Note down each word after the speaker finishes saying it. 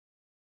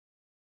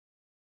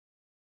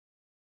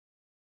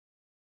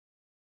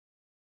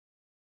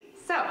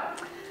So,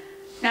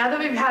 now that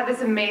we've had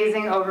this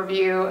amazing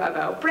overview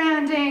about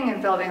branding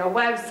and building a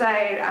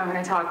website, I'm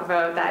going to talk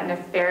about that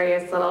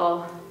nefarious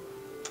little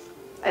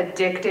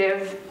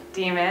addictive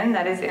demon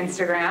that is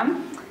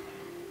Instagram. So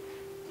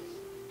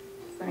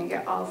let me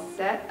get all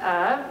set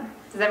up.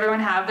 Does everyone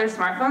have their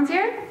smartphones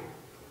here?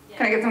 Yeah.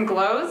 Can I get some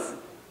glows?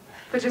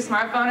 Put your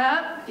smartphone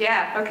up?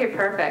 Yeah, okay,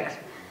 perfect.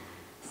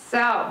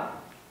 So,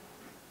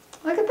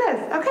 look at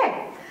this,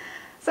 okay.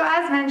 So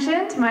as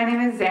mentioned, my name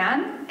is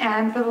Zan,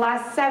 and for the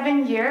last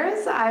 7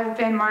 years, I've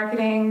been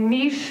marketing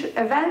niche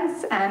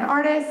events and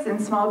artists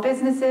and small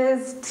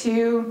businesses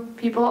to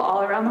people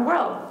all around the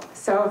world.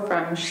 So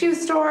from shoe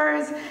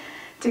stores,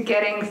 to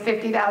getting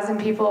 50,000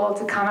 people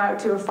to come out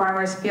to a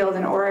farmer's field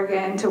in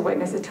Oregon to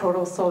witness a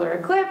total solar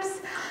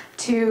eclipse,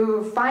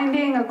 to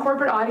finding a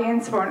corporate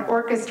audience for an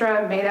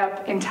orchestra made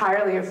up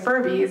entirely of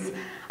Furbies.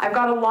 I've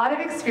got a lot of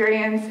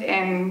experience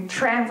in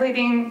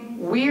translating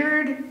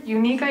weird,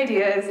 unique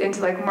ideas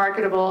into like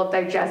marketable,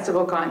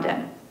 digestible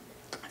content.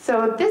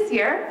 So this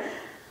year,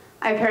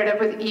 I paired up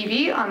with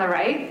Evie on the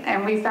right,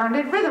 and we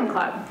founded Rhythm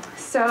Club.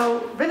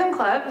 So Rhythm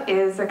Club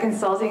is a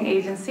consulting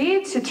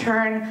agency to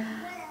turn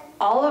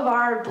all of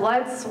our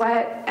blood,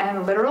 sweat,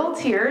 and literal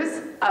tears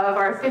of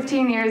our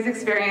 15 years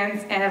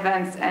experience in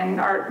events and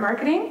art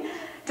marketing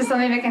to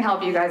something that can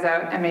help you guys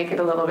out and make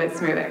it a little bit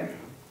smoother.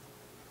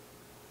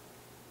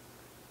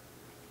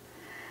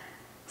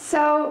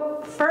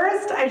 So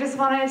first, I just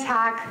want to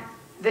attack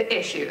the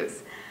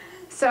issues.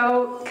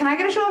 So can I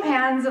get a show of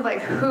hands of like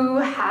who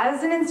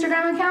has an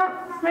Instagram account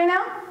right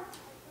now?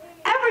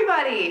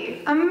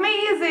 Everybody!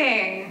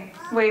 Amazing!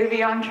 Way to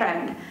be on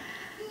trend.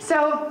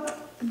 So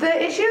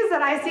the issues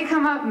that I see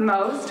come up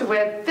most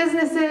with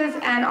businesses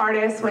and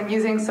artists when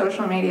using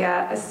social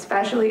media,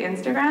 especially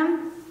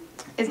Instagram,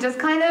 is just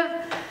kind of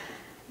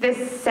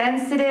this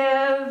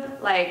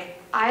sensitive, like,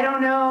 I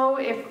don't know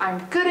if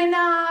I'm good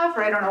enough,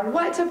 or I don't know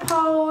what to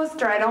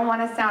post, or I don't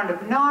want to sound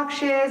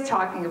obnoxious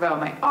talking about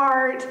my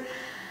art.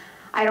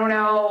 I don't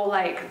know,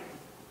 like,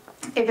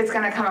 if it's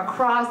going to come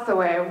across the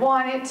way I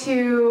want it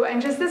to,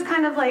 and just this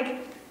kind of like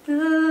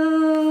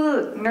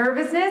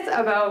nervousness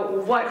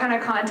about what kind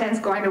of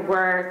content's going to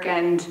work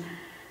and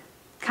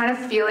kind of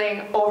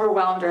feeling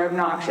overwhelmed or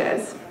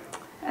obnoxious.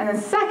 And then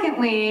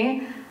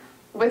secondly,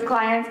 with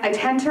clients, I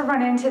tend to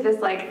run into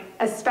this, like,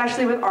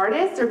 especially with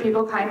artists or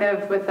people kind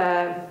of with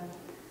a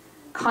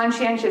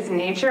conscientious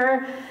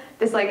nature,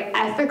 this like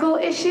ethical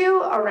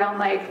issue around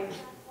like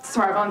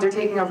smartphones are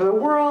taking over the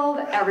world,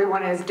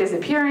 everyone is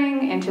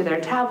disappearing into their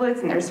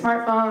tablets and their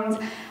smartphones,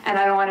 and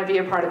I don't want to be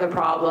a part of the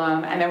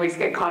problem, and then we just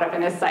get caught up in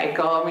this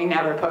cycle and we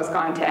never post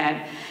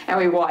content, and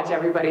we watch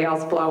everybody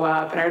else blow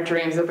up, and our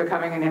dreams of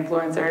becoming an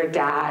influencer are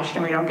dashed,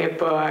 and we don't get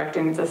booked,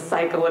 and it's a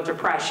cycle of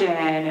depression,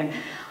 and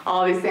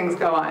all these things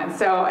go on.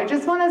 So I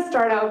just want to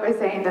start out by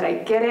saying that I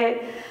get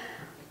it.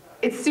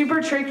 It's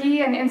super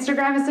tricky, and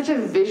Instagram is such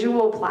a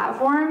visual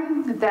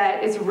platform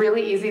that it's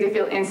really easy to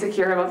feel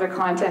insecure about the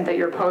content that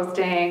you're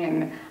posting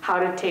and how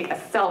to take a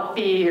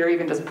selfie or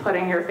even just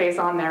putting your face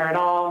on there at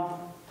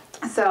all.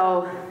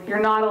 So you're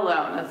not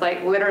alone. It's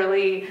like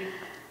literally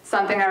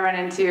something I run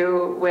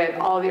into with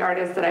all the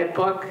artists that I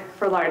book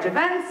for large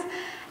events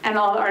and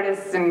all the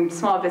artists and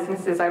small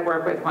businesses I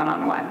work with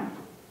one-on-one.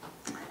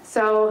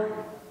 So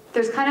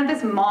there's kind of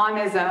this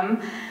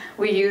monism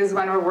we use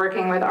when we're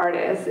working with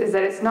artists, is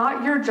that it's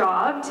not your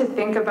job to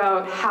think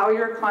about how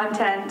your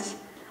content,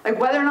 like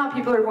whether or not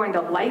people are going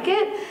to like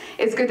it.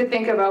 It's good to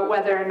think about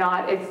whether or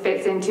not it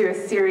fits into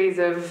a series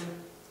of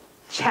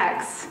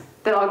checks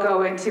that I'll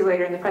go into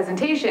later in the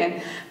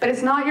presentation. But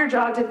it's not your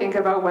job to think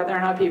about whether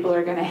or not people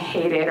are going to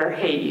hate it or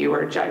hate you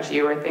or judge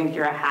you or think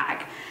you're a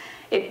hack.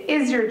 It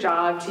is your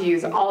job to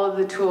use all of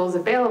the tools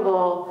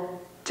available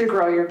to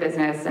grow your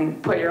business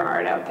and put your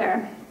art out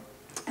there.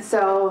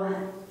 So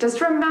just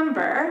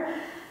remember,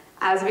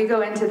 as we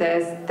go into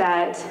this,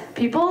 that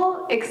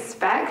people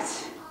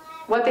expect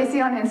what they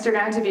see on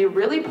Instagram to be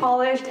really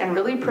polished and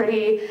really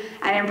pretty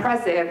and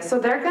impressive. So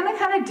they're going to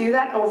kind of do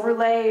that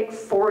overlay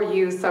for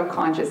you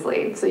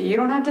subconsciously. So you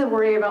don't have to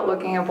worry about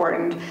looking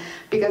important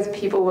because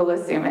people will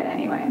assume it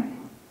anyway.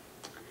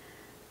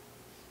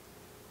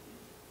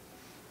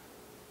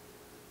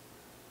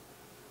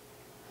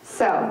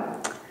 So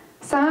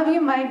some of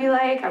you might be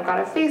like, I've got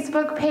a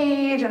Facebook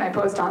page and I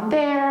post on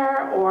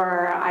there,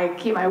 or I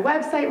keep my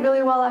website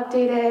really well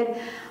updated.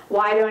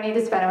 Why do I need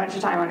to spend a bunch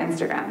of time on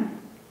Instagram?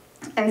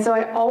 And so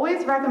I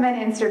always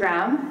recommend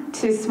Instagram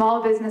to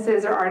small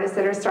businesses or artists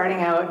that are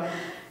starting out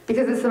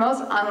because it's the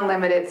most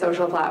unlimited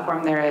social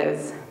platform there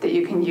is that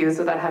you can use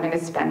without having to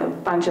spend a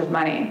bunch of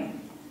money.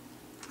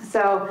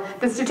 So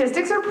the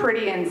statistics are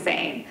pretty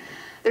insane.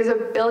 There's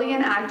 1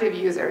 billion active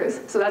users,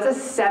 so that's a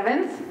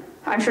seventh.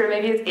 I'm sure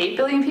maybe it's 8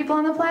 billion people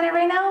on the planet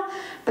right now,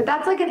 but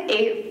that's like an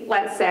eighth,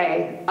 let's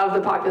say, of the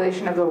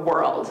population of the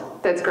world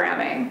that's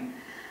gramming.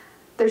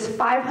 There's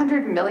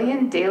 500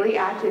 million daily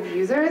active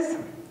users.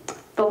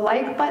 The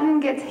like button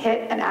gets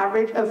hit an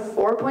average of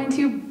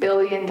 4.2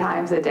 billion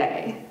times a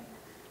day.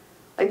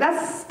 Like,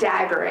 that's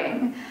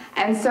staggering.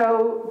 And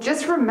so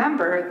just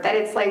remember that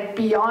it's like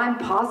beyond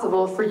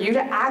possible for you to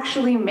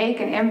actually make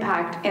an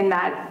impact in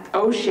that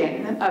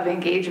ocean of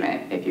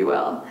engagement, if you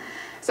will.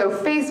 So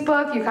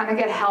Facebook, you kind of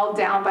get held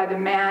down by the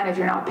man if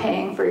you're not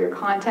paying for your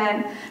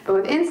content. But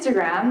with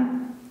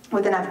Instagram,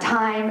 with enough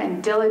time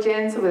and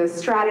diligence, with a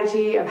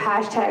strategy of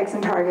hashtags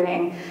and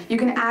targeting, you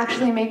can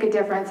actually make a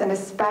difference. And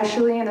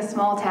especially in a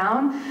small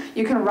town,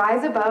 you can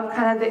rise above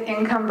kind of the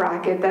income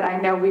bracket that I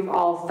know we've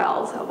all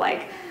felt of,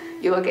 like,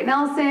 you look at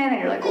Nelson and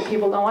you're like, well,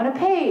 people don't want to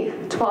pay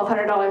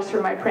 $1,200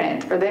 for my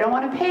print, or they don't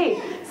want to pay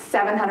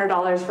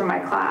 $700 for my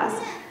class,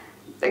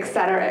 et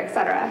cetera, et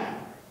cetera.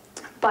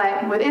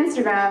 But with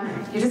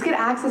Instagram, you just get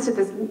access to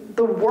this.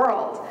 The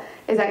world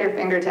is at your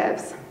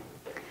fingertips.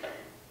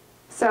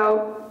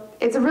 So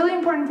it's a really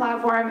important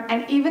platform,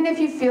 and even if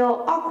you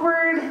feel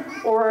awkward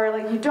or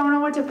like you don't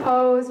know what to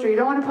post or you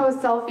don't want to post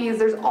selfies,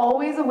 there's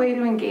always a way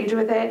to engage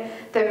with it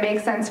that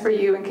makes sense for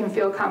you and can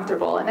feel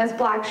comfortable. And as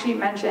Black Sheep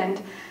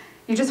mentioned,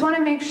 you just want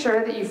to make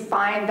sure that you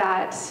find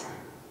that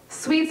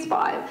sweet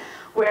spot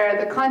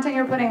where the content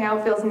you're putting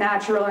out feels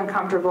natural and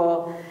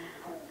comfortable,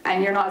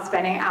 and you're not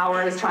spending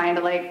hours trying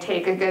to like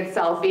take a good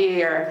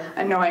selfie or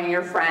annoying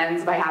your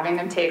friends by having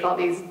them take all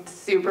these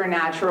super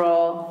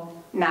natural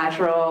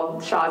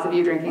shots of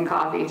you drinking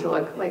coffee to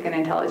look like an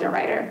intelligent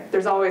writer.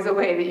 There's always a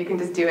way that you can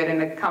just do it in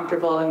a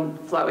comfortable and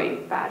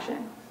flowy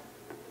fashion.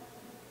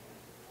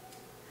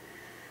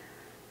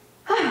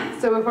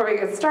 So before we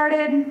get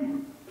started,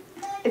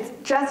 it's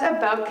just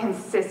about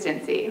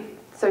consistency.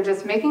 So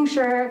just making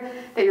sure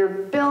that you're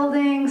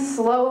building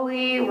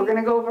slowly. We're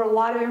gonna go over a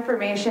lot of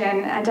information,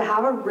 and to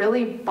have a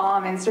really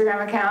bomb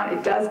Instagram account,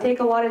 it does take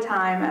a lot of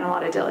time and a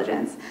lot of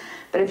diligence.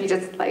 But if you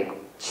just like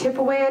chip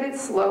away at it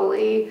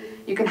slowly,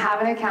 you can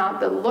have an account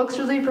that looks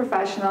really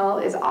professional,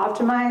 is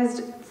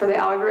optimized for the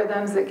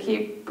algorithms that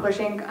keep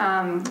pushing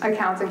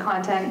accounts and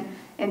content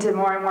into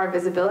more and more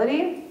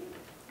visibility,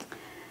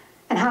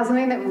 and have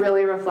something that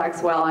really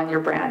reflects well on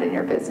your brand and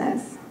your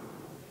business.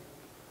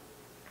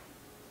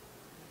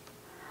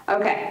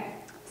 Okay,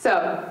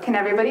 so can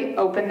everybody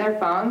open their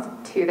phones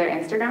to their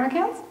Instagram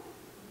accounts?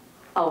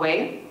 I'll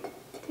wait.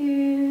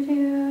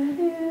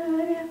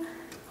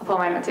 I'll pull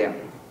mine up too.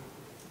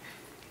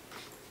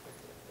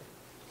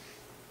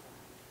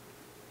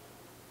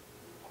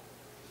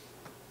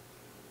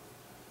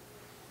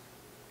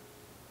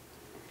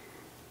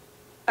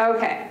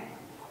 Okay,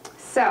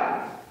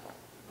 so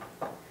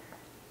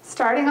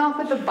starting off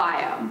with the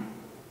bio.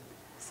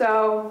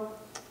 So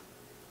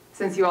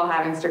since you all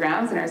have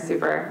Instagrams and are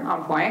super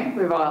on point,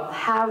 we all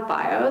have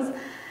bios.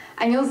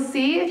 And you'll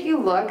see if you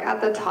look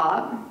at the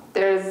top,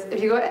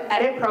 if you go to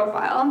edit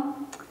profile,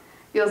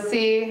 you'll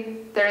see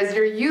there's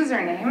your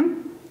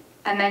username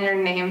and then your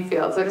name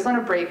field. So I just want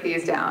to break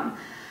these down.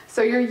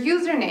 So your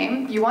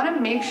username, you want to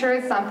make sure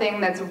it's something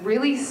that's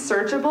really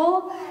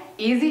searchable,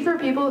 easy for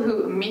people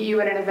who meet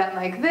you at an event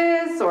like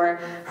this or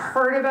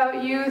heard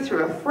about you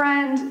through a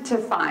friend to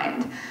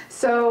find.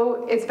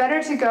 So it's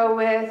better to go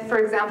with, for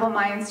example,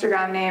 my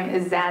Instagram name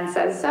is Zan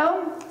Says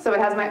So. So it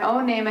has my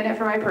own name in it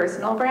for my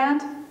personal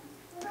brand,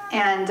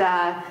 and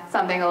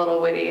something a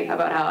little witty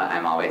about how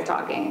I'm always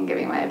talking and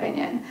giving my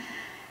opinion.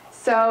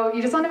 So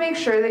you just want to make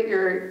sure that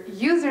your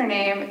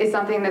username is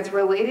something that's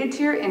related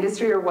to your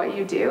industry or what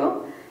you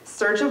do,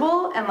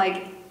 searchable, and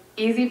like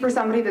easy for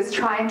somebody that's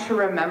trying to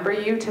remember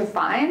you to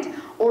find,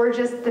 or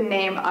just the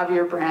name of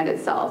your brand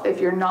itself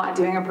if you're not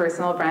doing a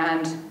personal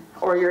brand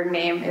or your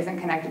name isn't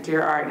connected to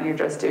your art and you're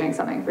just doing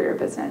something for your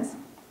business.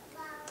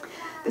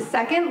 The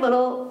second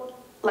little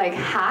like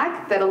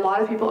hack that a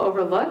lot of people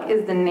overlook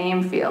is the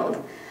name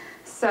field.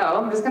 So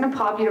I'm just gonna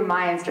pop you to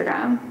my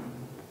Instagram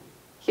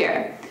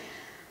here.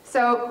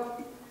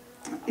 So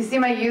you see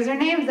my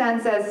username, Zan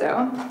Says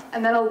So,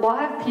 and then a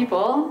lot of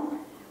people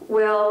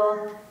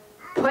will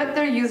put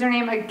their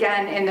username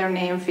again in their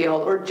name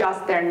field, or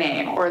just their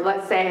name. Or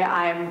let's say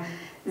I'm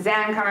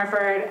Zan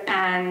Comerford,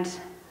 and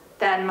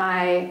then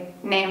my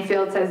name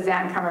field says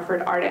Zan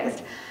Comerford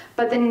Artist.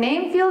 But the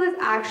name field is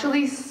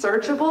actually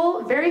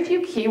searchable. Very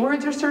few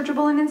keywords are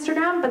searchable in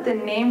Instagram, but the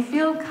name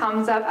field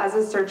comes up as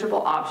a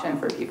searchable option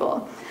for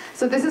people.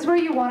 So this is where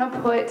you want to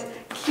put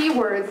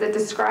keywords that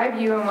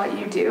describe you and what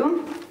you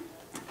do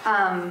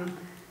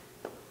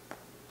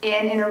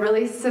in a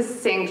really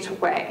succinct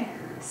way.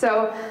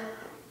 So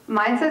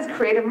mine says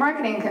creative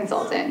marketing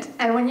consultant.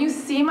 And when you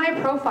see my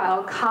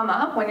profile come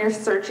up when you're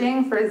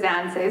searching for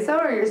Zan Say So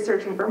or you're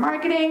searching for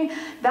marketing,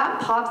 that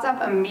pops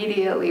up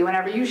immediately.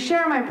 Whenever you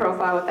share my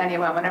profile with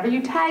anyone, whenever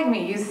you tag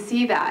me, you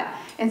see that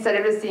instead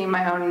of just seeing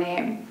my own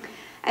name.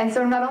 And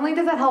so not only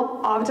does that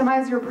help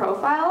optimize your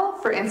profile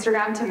for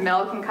Instagram to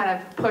milk and kind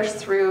of push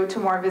through to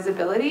more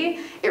visibility,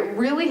 it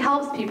really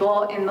helps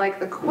people in like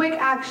the quick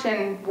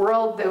action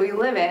world that we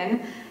live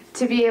in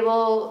to be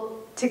able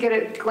to get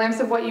a glimpse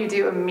of what you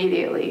do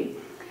immediately.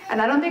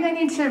 And I don't think I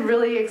need to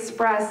really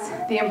express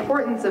the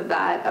importance of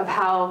that, of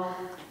how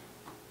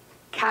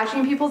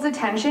catching people's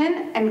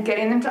attention and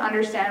getting them to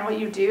understand what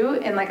you do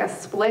in like a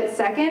split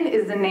second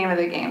is the name of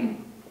the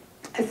game.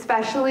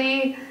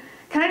 Especially,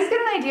 can I just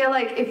get an idea,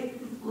 like if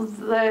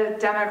the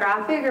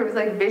demographic, or it was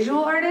like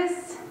visual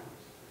artists,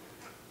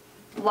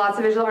 lots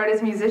of visual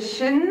artists,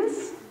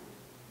 musicians,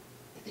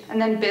 and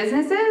then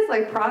businesses,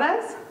 like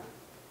products.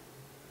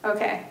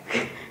 Okay,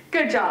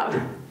 good job,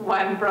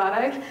 one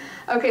product.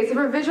 Okay, so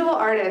for visual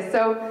artists,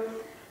 so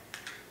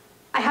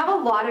I have a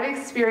lot of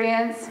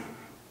experience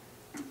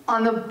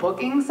on the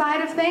booking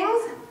side of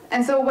things,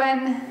 and so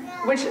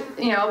which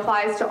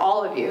applies to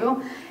all of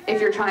you, if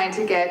you're trying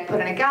to get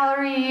put in a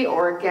gallery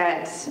or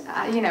get,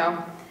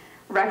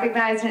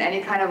 recognized in any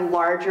kind of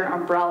larger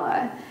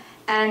umbrella.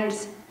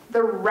 And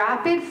the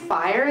rapid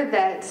fire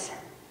that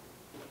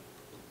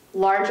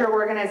larger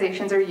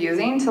organizations are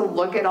using to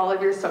look at all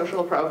of your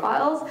social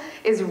profiles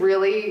is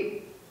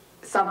really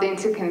something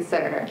to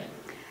consider.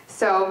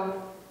 So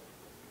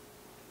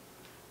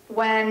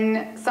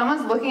when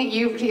someone's looking at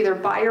you to either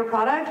buy your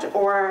product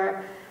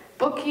or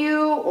book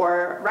you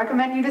or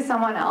recommend you to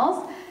someone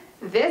else,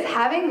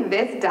 having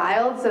this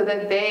dialed so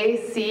that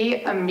they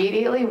see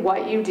immediately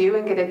what you do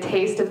and get a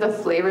taste of the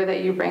flavor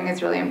that you bring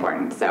is really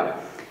important. So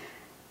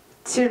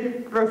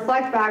to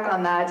reflect back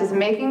on that, just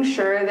making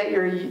sure that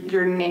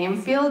your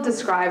name field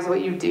describes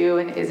what you do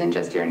and isn't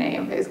just your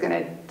name is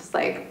gonna just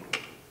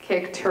like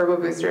kick turbo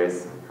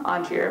boosters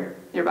onto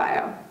your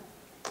bio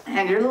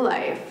and your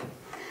life.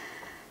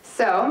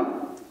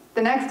 So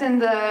the next in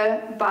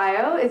the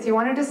bio is you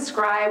want to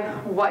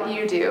describe what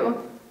you do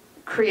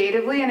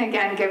creatively, and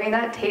again, giving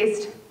that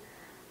taste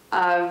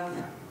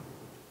of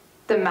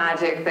the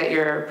magic that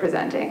you're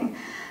presenting.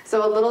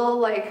 So a little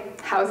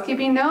like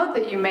housekeeping note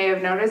that you may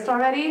have noticed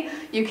already,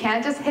 you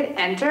can't just hit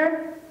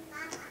enter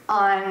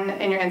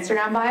in your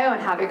Instagram bio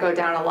and have it go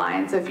down a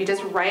line. So if you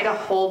just write a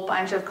whole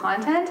bunch of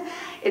content,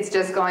 it's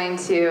just going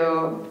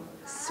to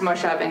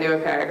smush up into a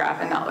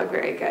paragraph and not look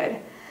very good.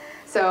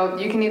 So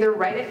you can either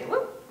write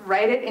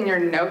it in your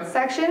notes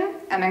section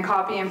and then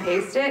copy and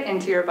paste it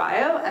into your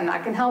bio, and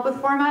that can help with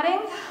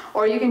formatting.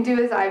 Or you can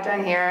do as I've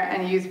done here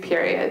and use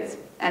periods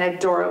and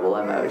adorable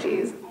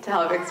emojis to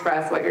help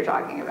express what you're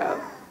talking about.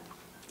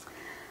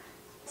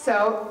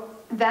 So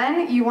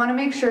then you want to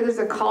make sure there's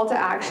a call to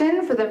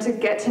action for them to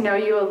get to know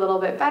you a little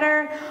bit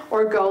better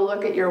or go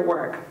look at your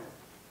work.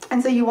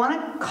 And so you want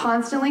to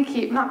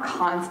constantly not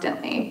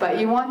constantly, but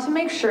you want to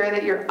make sure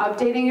that you're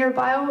updating your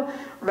bio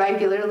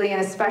regularly,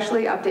 and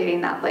especially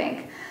updating that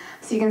link.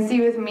 So you can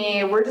see with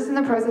me, we're just in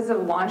the process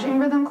of launching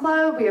Rhythm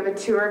Club. We have a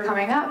tour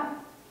coming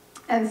up.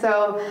 And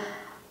so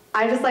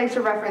I just like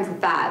to reference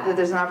that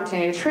there's an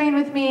opportunity to train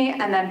with me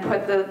and then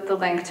put the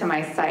link to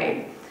my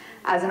site.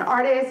 As an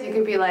artist, you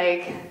could be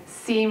like,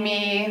 see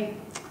me,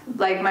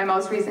 like my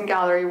most recent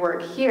gallery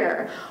work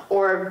here,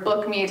 or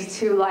book me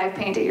to live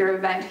paint at your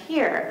event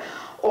here,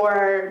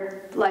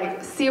 or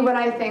like, see what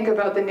I think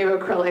about the new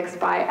acrylics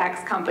by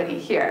X company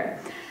here.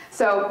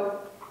 So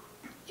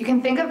you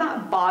can think of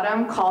that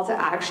bottom call to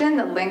action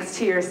that links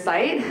to your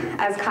site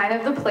as kind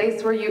of the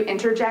place where you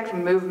interject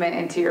movement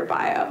into your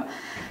bio.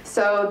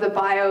 So the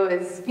bio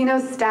is,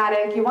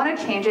 static. You want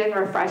to change it and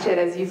refresh it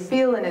as you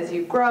feel and as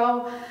you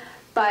grow.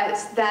 But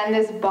then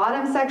this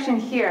bottom section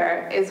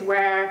here is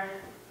where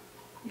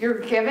you're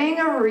giving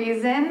a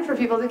reason for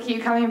people to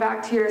keep coming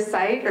back to your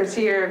site or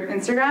to your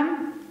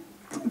Instagram,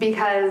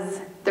 because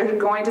they're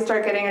going to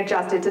start getting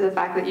adjusted to the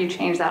fact that you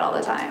change that all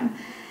the time.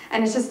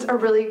 And it's just a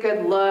really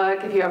good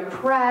look. If you have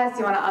press,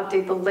 you want to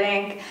update the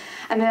link.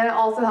 And then it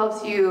also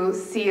helps you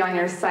see on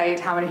your site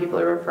how many people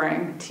are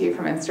referring to you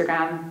from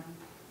Instagram.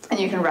 And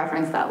you can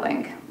reference that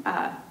link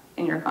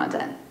in your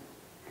content.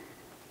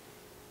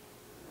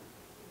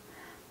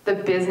 The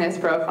business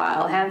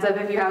profile. Hands up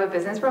if you have a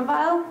business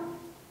profile.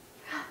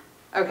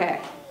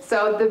 Okay,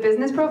 so the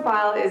business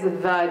profile is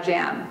the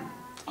jam.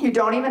 You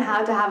don't even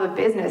have to have a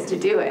business to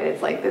do it.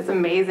 It's like this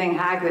amazing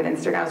hack that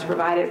Instagram's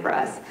provided for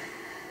us.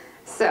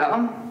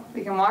 So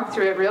we can walk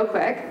through it real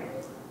quick.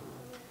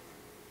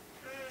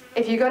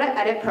 If you go to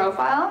edit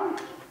profile,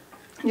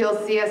 you'll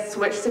see a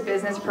switch to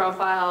business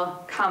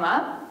profile come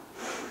up.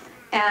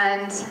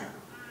 And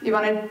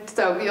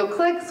so you'll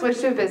click switch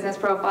to a business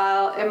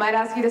profile. It might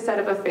ask you to set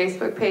up a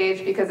Facebook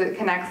page because it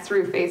connects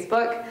through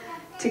Facebook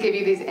to give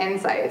you these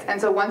insights. And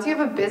so once you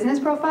have a business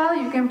profile,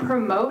 you can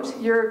promote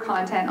your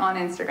content on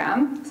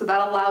Instagram. So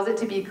that allows it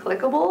to be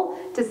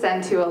clickable to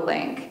send to a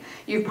link.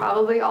 You've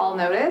probably all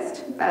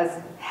noticed,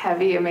 as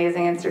heavy,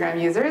 amazing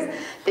Instagram users,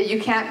 that you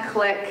can't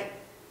click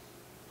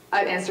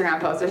an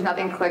Instagram post. There's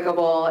nothing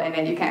clickable, and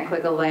then you can't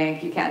click a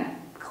link. You can't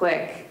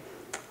click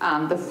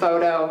the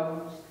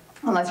photo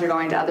unless you're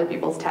going to other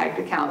people's tagged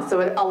accounts. So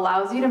it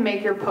allows you to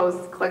make your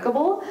posts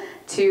clickable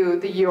to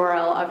the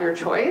URL of your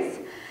choice.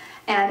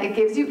 And it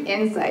gives you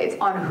insights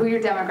on who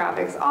your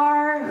demographics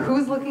are,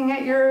 who's looking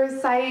at your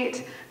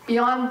site.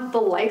 Beyond the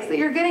likes that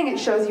you're getting, it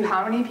shows you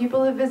how many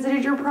people have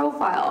visited your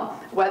profile,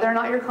 whether or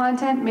not your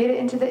content made it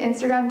into the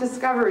Instagram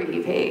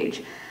discovery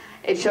page.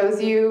 It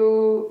shows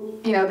you,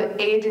 the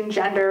age and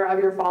gender of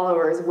your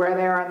followers, where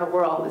they are in the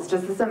world. It's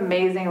just this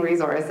amazing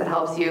resource that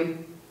helps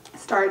you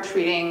start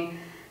treating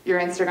your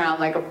Instagram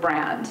like a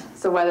brand.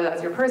 So whether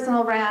that's your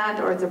personal brand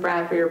or it's a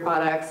brand for your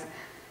products,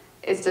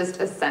 it's just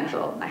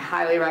essential. I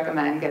highly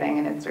recommend getting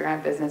an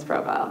Instagram business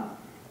profile.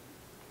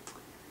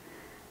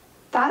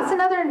 that's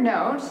another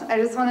note I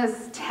just want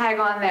to tag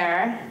on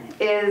there,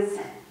 is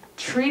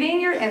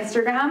treating your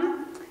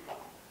Instagram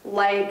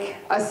like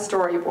a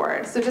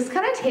storyboard. So just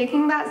kind of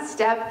taking that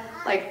step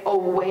like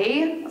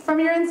away from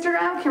your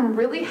Instagram can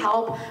really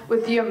help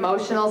with the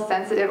emotional,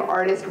 sensitive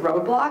artist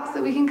roadblocks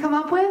that we can come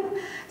up with.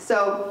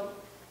 So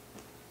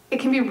it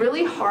can be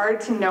really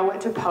hard to know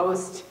what to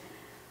post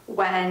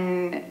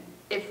when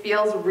it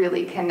feels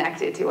really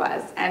connected to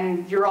us.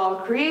 And you're all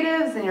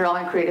creatives and you're all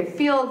in creative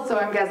fields, so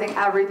I'm guessing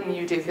everything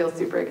you do feels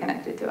super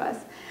connected to us.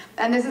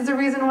 And this is the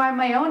reason why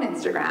my own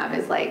Instagram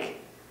is like,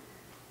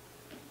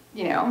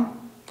 you know,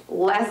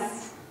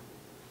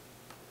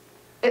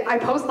 I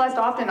post less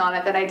often on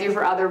it than I do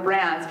for other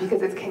brands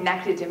because it's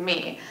connected to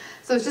me.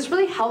 So it's just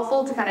really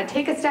helpful to kind of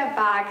take a step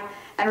back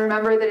and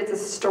remember that it's a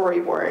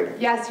storyboard.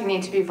 Yes, you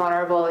need to be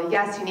vulnerable.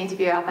 Yes, you need to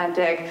be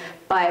authentic,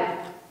 but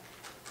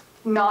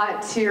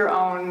not to your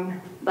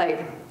own,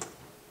 like,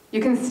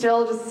 you can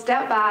still just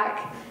step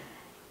back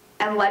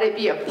and let it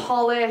be a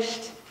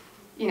polished,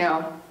 you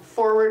know,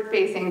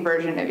 forward-facing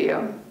version of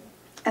you.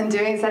 And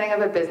setting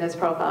up a business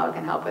profile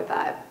can help with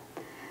that.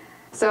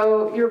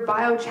 So your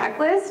bio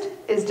checklist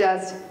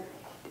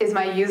is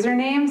my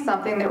username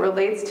something that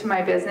relates to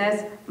my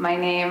business, my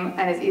name,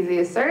 and is easy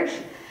to search?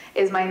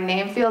 Is my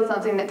name field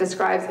something that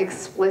describes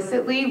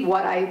explicitly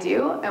what I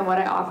do and what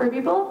I offer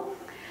people?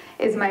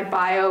 Is my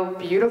bio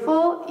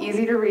beautiful,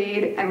 easy to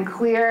read, and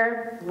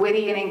clear,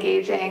 witty, and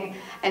engaging?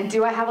 And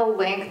do I have a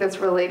link that's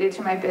related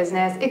to my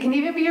business? It can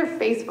even be your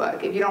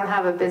Facebook if you don't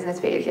have a business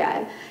page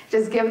yet.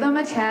 Just give them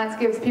a chance,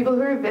 give people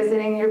who are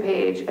visiting your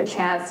page a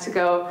chance to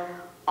go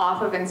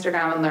off of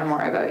Instagram and learn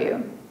more about you.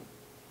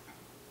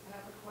 I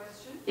have a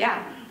question.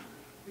 Yeah.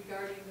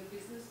 Regarding the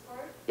business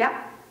part.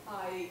 Yeah.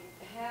 I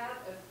had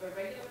a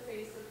regular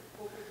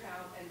Facebook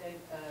account and then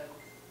an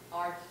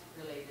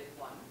art-related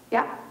one.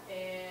 Yeah.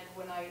 And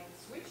when I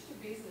switched to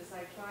business,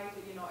 I tried to,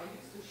 you know, I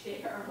used to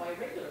share my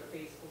regular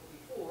Facebook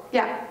before.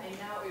 Yeah. And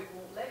now it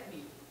won't let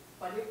me.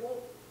 But it won't,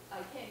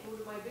 I can't go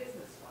to my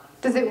business one.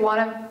 Does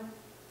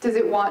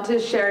it want to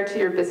share to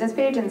your business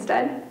page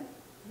instead?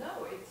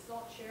 No, it's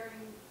not sharing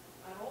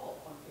at all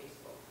on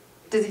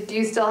Facebook. Do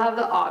you still have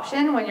the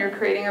option when you're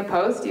creating a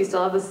post? Do you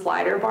still have the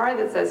slider bar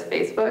that says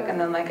Facebook and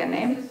then like a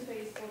name? It says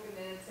Facebook and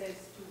then it says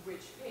to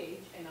which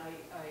page, and I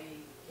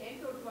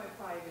can't go to my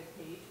private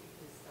page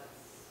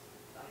because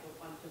I don't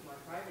want to my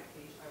private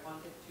page. I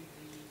want it to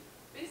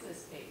the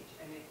business page,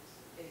 and it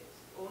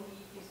only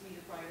gives me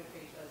the private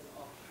page as an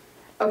option.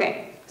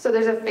 Okay, so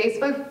there's a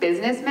Facebook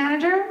Business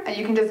Manager, and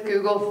you can just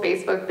Google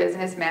Facebook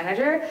Business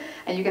Manager,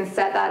 and you can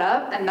set that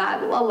up, and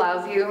that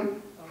allows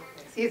you,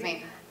 excuse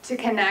me, to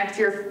connect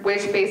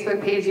which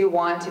Facebook page you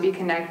want to be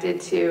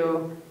connected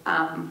to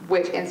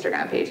which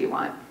Instagram page you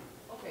want.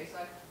 Okay, so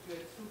I have to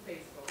do it through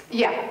Facebook.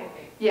 Yeah, Okay.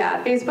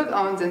 yeah, Facebook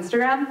owns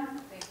Instagram,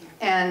 Thank you.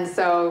 and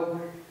so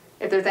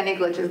if there's any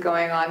glitches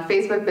going on,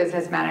 Facebook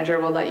Business Manager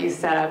will let you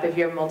set up if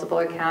you have multiple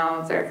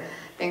accounts or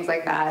things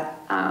like that.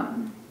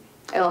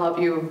 It'll help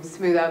you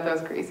smooth out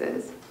those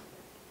creases.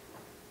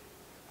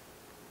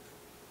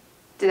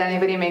 Did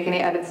anybody make any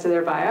edits to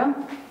their bio?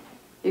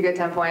 You get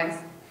 10 points.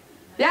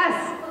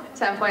 Yes,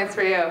 10 points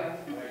for you.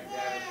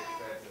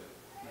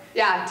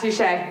 Yeah,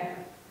 touche.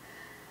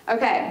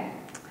 Okay,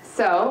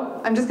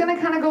 so I'm just gonna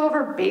kind of go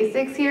over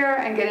basics here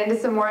and get into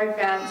some more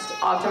advanced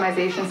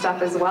optimization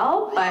stuff as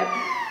well, but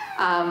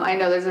I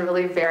know there's a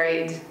really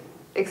varied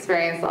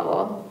experience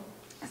level.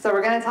 So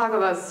we're gonna talk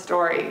about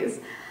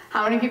stories.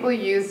 How many people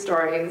use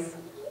stories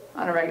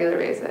on a regular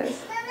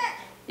basis?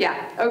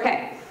 Yeah,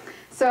 okay.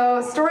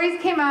 So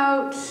stories came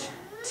out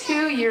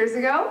 2 years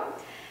ago,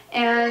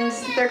 and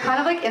they're kind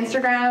of like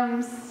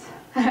Instagram's,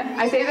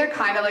 I say they're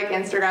kind of like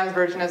Instagram's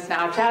version of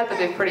Snapchat, but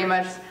they've pretty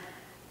much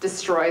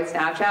destroyed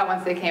Snapchat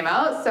once they came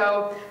out.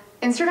 So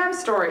Instagram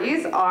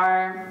stories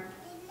are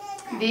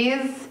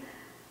these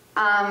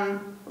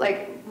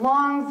like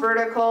long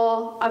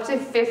vertical, up to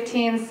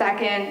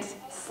 15-second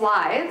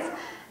slides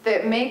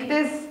that make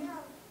this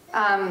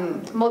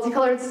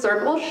multicolored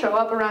circle show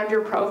up around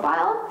your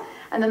profile,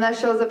 and then that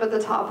shows up at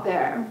the top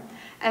there.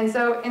 And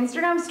so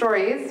Instagram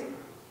stories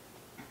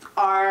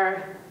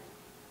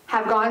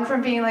have gone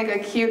from being like a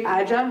cute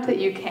adjunct that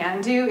you can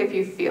do if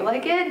you feel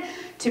like it,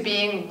 to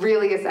being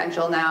really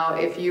essential now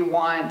if you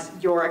want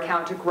your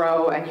account to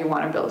grow and you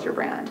want to build your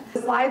brand.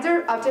 The slides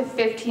are up to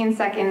 15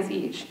 seconds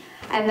each.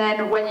 And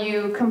then when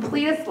you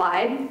complete a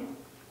slide,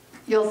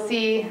 you'll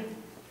see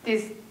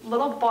these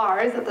little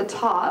bars at the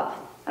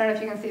top. I don't know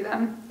if you can see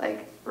them,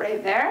 like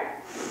right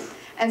there.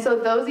 And so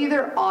those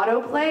either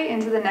autoplay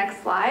into the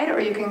next slide, or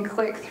you can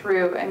click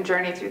through and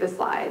journey through the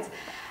slides.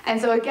 And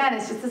so again,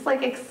 it's just this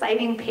like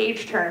exciting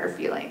page turner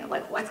feeling of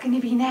like, what's going to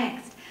be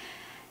next?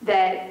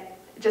 That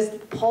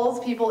just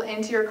pulls people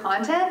into your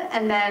content,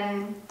 and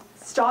then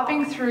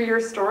stopping through your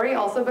story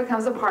also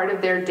becomes a part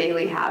of their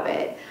daily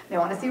habit. They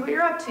want to see what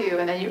you're up to,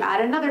 and then you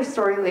add another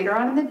story later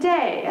on in the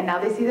day, and now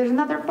they see there's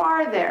another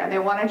bar there, and they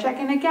want to check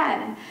in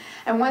again.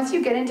 And once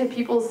you get into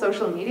people's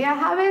social media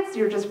habits,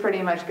 you're just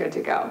pretty much good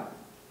to go.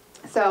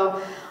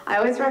 So I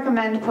always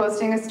recommend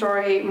posting a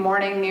story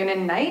morning, noon,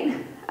 and night.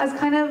 as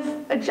kind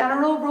of a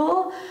general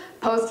rule,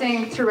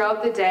 posting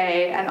throughout the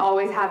day and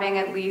always having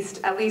at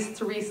least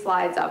 3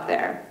 slides up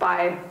there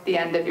by the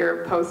end of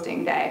your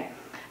posting day.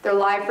 They're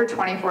live for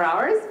 24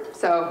 hours,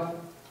 so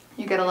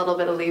you get a little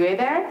bit of leeway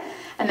there.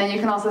 And then you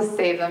can also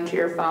save them to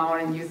your phone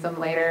and use them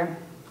later.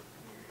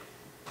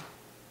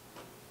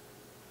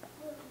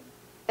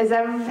 Is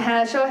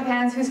that show of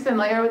hands who's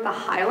familiar with the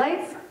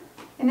highlights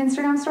in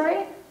Instagram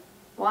story?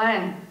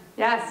 1.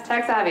 Yes,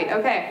 tech savvy.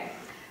 Okay.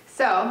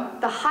 So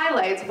the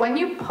highlights, when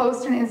you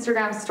post an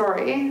Instagram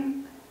story,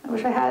 I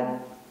wish I had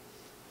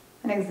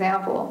an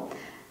example.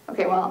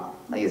 Okay, well,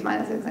 I'll use mine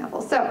as an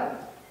example. So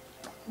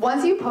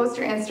once you post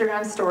your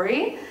Instagram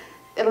story,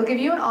 it'll give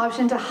you an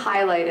option to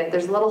highlight it.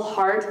 There's a little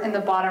heart in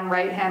the bottom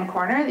right-hand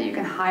corner that you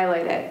can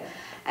highlight it.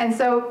 And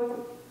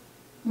so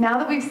now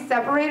that we've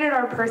separated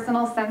our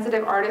personal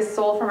sensitive artist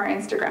soul from our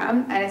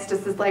Instagram, and it's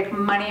just this like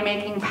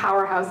money-making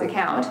powerhouse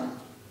account,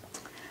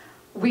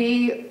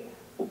 we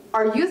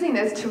are using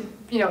this to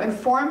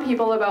inform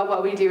people about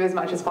what we do as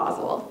much as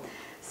possible.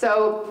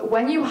 So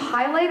when you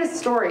highlight a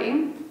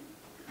story,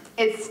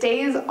 it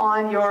stays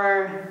on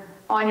your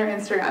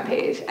Instagram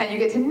page, and you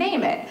get to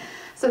name it.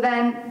 So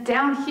then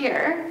down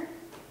here,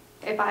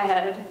 if I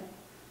had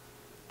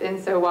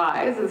been so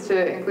wise as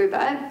to include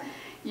that,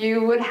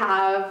 you would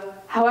have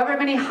however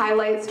many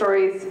highlight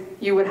stories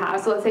you would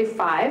have, so let's say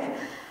 5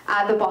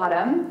 at the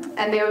bottom,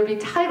 and they would be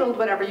titled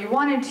whatever you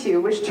wanted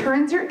to, which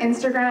turns your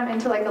Instagram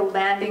into like a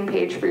landing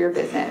page for your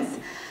business.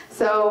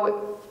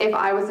 So if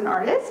I was an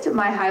artist,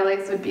 my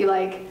highlights would be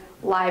like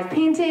live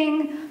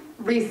painting,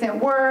 recent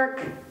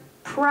work,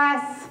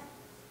 press,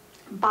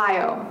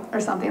 bio, or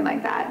something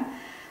like that.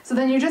 So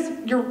then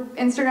your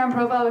Instagram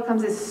profile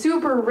becomes this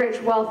super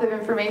rich wealth of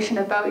information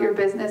about your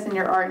business and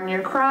your art and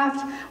your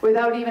craft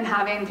without even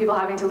people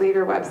having to leave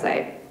your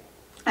website.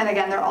 And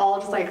again, they're all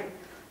just like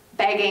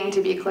begging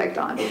to be clicked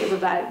on because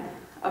of that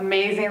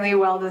amazingly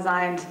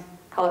well-designed,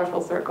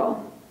 colorful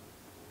circle.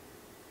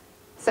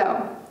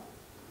 So,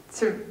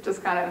 to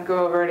just kind of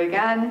go over it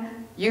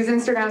again, use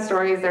Instagram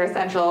stories, they're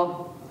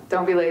essential,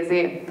 don't be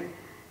lazy.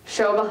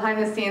 Show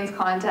behind the scenes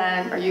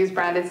content or use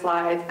branded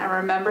slides, and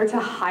remember to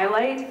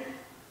highlight,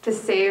 to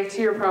save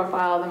to your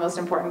profile the most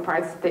important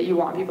parts that you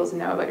want people to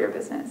know about your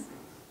business.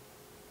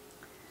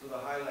 So the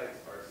highlights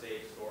are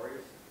saved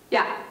stories?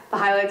 Yeah, the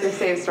highlights are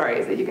saved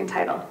stories that you can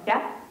title.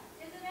 Yeah?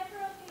 Is it ever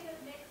okay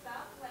to mix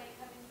up, like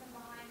having some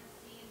behind the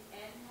scenes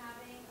and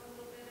having a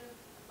little bit of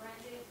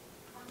branded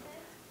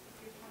content? If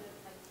you're trying to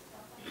type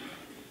stuff like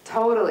that?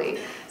 Totally.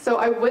 So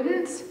I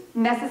wouldn't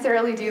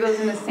necessarily do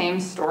those in the same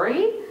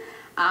story.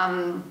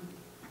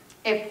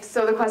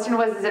 So the question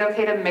was, is it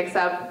okay to mix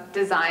up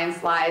design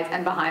slides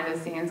and behind the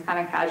scenes kind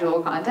of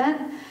casual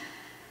content?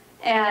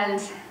 And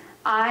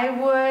I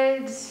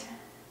would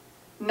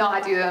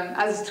not do them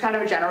as kind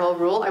of a general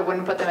rule. I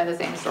wouldn't put them in the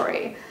same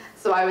story.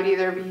 So I would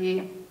either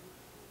be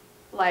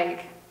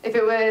like, if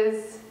it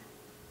was,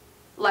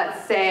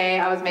 let's say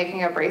I was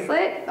making a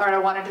bracelet or I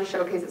wanted to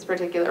showcase this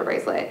particular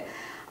bracelet,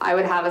 I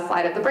would have a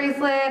slide of the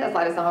bracelet, a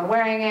slide of someone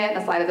wearing it,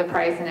 a slide of the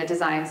price, and a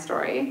design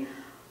story.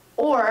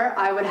 Or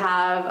I would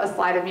have a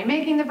slide of me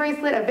making the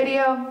bracelet, a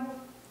video,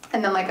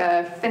 and then like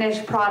a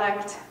finished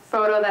product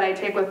photo that I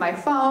take with my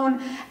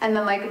phone, and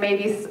then like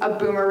maybe a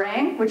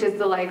boomerang, which is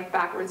the like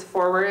backwards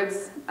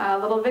forwards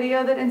little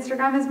video that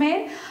Instagram has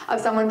made of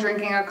someone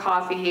drinking a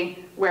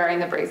coffee wearing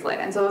the bracelet.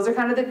 And so those are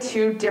kind of the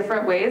 2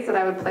 different ways that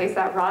I would place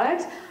that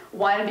product,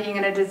 one being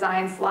in a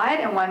design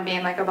slide and one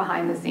being like a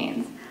behind the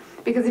scenes.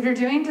 Because if you're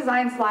doing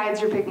design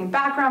slides, you're picking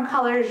background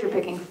colors, you're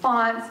picking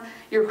fonts,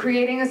 you're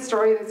creating a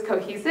story that's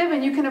cohesive,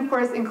 and you can of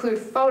course include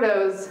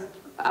photos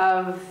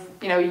of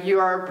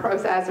your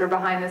process or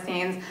behind the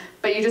scenes,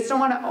 but you just don't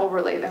want to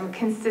overlay them.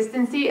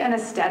 Consistency and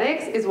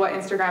aesthetics is what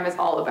Instagram is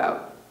all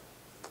about.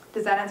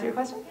 Does that answer your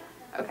question?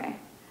 Okay.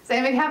 Does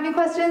anybody have any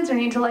questions or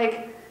need to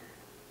like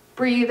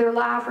breathe or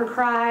laugh or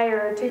cry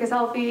or take a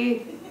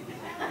selfie?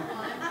 I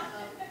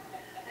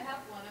have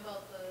one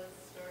about the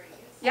stories.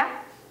 Yeah?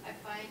 I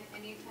find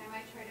anytime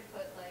I try to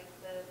put like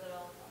the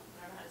little,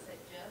 I don't know how to say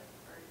GIF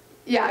or...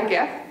 Yeah, a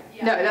GIF.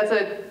 Yeah. No, that's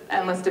an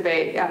endless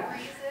debate, yeah.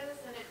 Freezes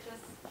and it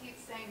just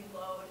keeps saying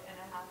load and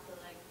I have to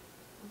like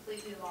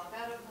completely log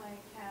out of my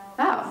account,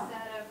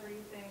 reset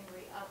everything,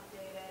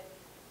 re-update it.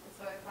 And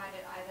so I find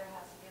it either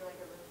has to be like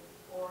a really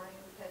boring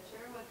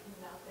picture with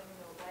nothing,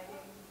 no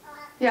lighting.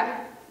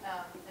 Yeah.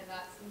 And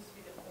that seems to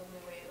be the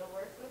only way it'll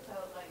work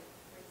without like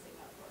freezing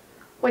up.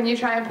 When you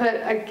try and put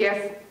a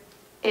GIF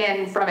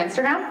in from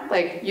Instagram,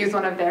 like use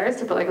one of theirs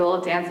to put like a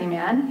little dancey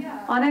man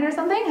on it or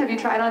something, have you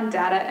tried on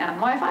data and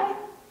Wi-Fi?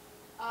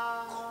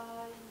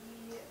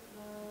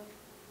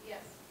 Yes.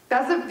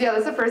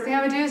 That's the first thing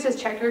I would do is just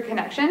check your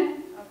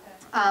connection.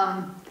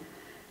 Okay.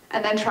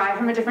 And then try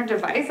from a different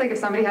device, like if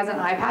somebody has an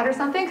iPad or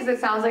something, because it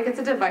sounds like it's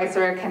a device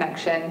or a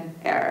connection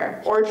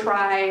error. Or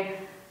try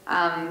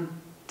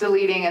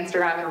deleting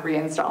Instagram and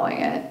reinstalling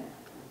it.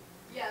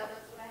 Yeah,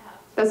 that's what I have.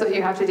 That's what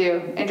you have to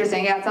do.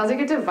 Interesting. Yeah, it sounds like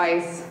a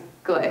device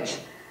glitch.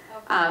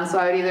 Okay. So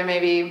I would either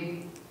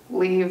maybe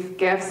leave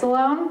GIFs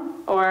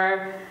alone,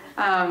 or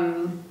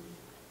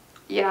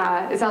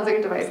Yeah, it sounds like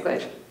a device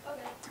glitch.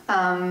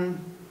 Okay.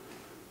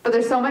 But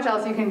there's so much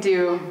else you can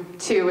do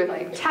too with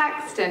like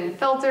text and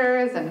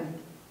filters and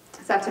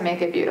stuff to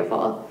make it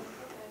beautiful.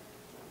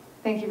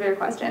 Thank you for your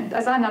question.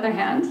 I saw another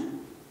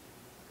hand.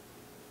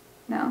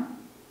 No?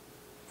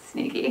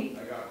 Sneaky.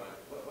 I got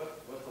one.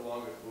 What's the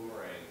longest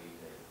boomerang these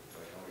days?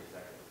 Like how many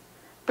seconds?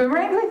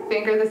 Boomerangs I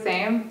think are the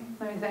same.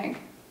 Let me think.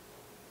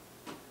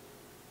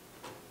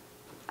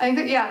 I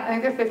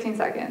think they're 15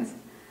 seconds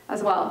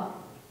as well.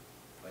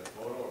 Like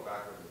total or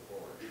backwards and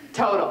forward?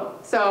 Total.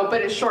 So,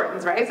 but it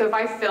shortens, right? So if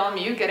I film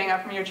you getting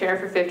up from your chair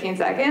for 15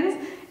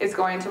 seconds, it's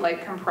going to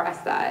like compress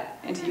that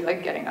into you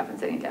like getting up and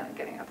sitting down,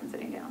 getting up and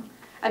sitting down.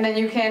 And then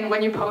you can,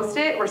 when you post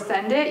it or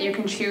send it, you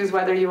can choose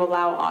whether you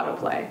allow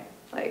autoplay,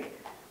 like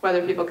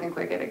whether people can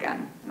click it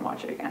again and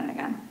watch it again and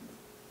again.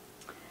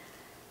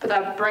 But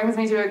that brings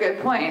me to a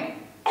good point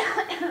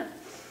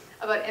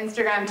about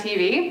Instagram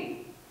TV.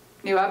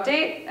 New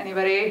update,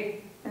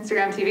 anybody?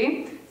 Instagram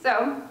TV?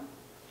 So,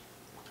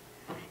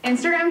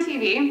 Instagram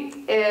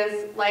TV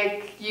is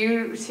like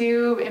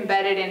YouTube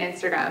embedded in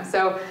Instagram.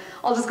 So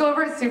I'll just go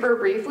over it super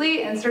briefly.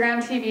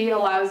 Instagram TV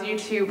allows you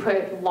to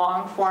put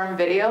long form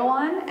video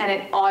on and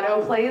it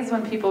auto plays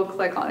when people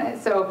click on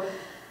it. So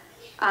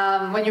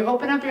when you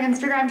open up your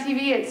Instagram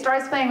TV, it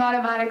starts playing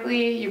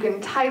automatically. You can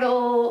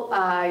title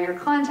your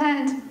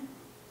content.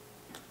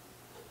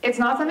 It's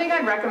not something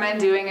I'd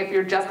recommend doing if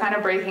you're just kind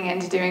of breaking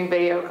into doing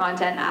video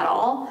content at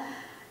all.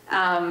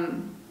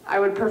 I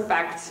would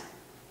perfect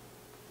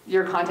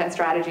your content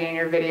strategy and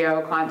your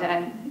video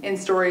content in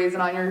stories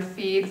and on your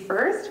feed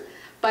first.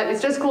 But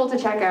it's just cool to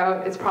check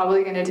out. It's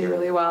probably going to do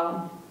really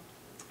well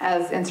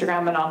as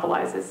Instagram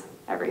monopolizes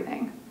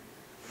everything.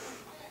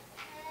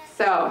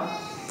 So,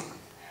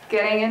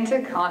 getting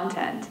into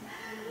content.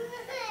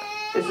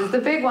 This is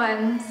the big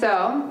one.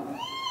 So,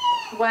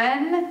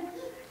 when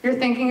you're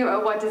thinking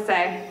about what to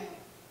say,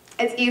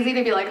 it's easy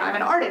to be like, I'm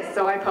an artist,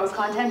 so I post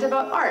content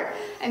about art.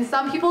 And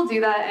some people do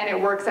that and it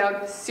works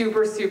out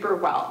super, super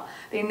well.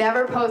 They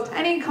never post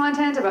any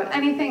content about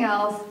anything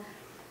else,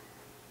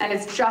 and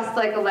it's just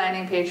like a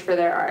landing page for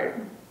their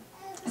art.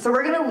 So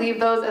we're gonna leave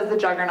those as the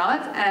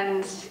juggernauts,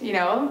 and you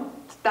know,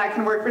 that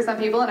can work for some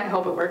people and I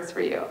hope it works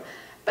for you.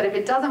 But if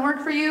it doesn't work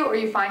for you or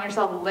you find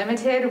yourself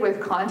limited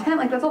with content,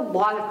 like that's a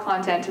lot of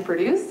content to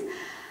produce,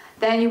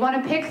 then you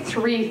wanna pick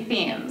 3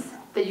 themes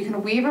that you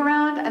can weave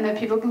around and that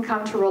people can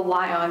come to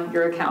rely on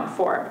your account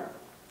for.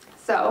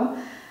 So,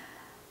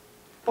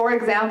 for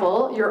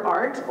example, your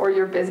art or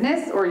your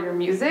business or your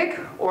music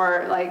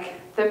or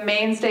like the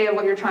mainstay of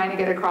what you're trying to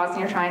get across and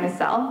you're trying to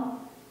sell.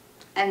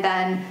 And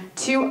then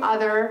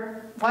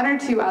 1 or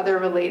 2 other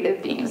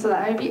related themes. So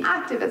that might be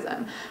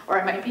activism, or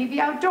it might be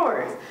the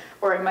outdoors,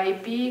 or it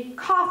might be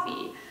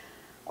coffee,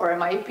 or it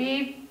might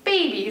be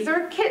babies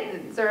or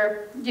kittens,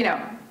 or you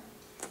know,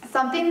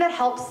 something that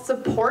helps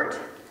support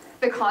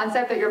the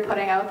concept that you're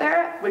putting out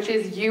there, which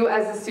is you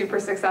as a super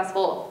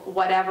successful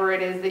whatever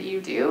it is that you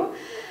do,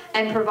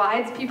 and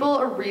provides people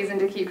a reason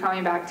to keep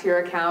coming back to your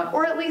account,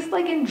 or at least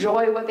like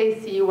enjoy what they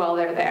see while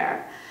they're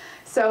there.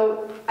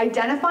 So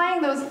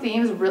identifying those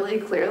themes really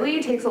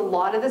clearly takes a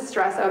lot of the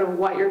stress out of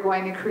what you're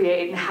going to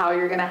create and how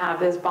you're gonna have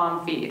this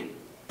bomb feed.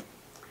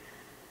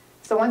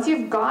 So once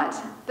you've got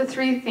the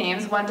 3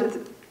 themes, 1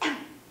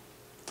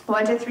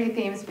 to 3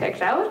 themes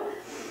picked out,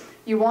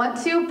 you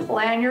want to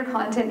plan your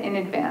content in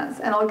advance.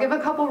 And I'll give a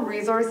couple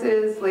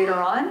resources later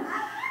on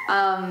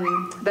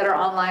that are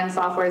online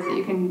softwares that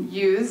you can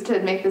use to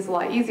make this a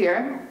lot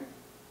easier.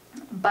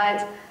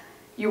 But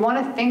you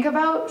want to think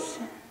about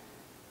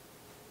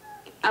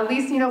at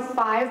least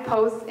 5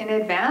 posts in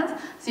advance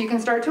so you can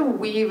start to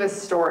weave a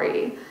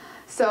story.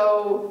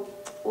 So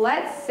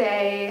let's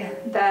say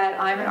that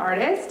I'm an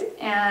artist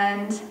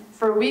and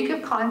for a week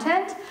of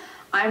content,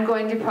 I'm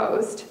going to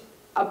post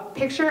a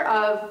picture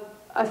of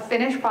a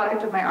finished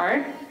product of my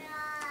art.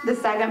 The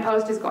second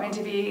post is going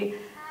to be,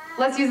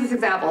 let's use this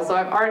example. So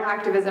I have art,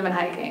 activism, and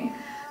hiking.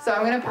 So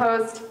I'm gonna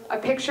post a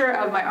picture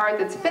of my art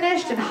that's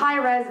finished and high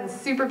res and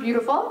super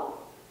beautiful.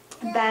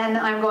 Then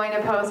I'm going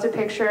to post a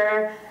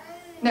picture,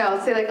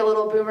 say like a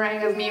little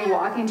boomerang of me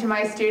walking to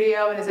my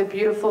studio and it's a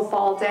beautiful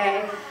fall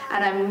day.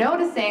 And I'm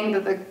noticing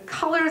that the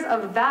colors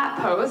of that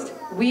post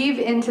weave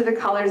into the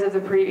colors of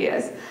the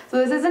previous. So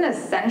this isn't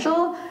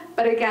essential,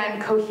 but again,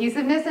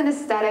 cohesiveness and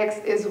aesthetics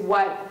is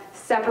what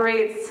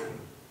separates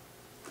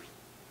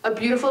a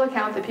beautiful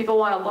account that people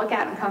want to look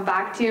at and come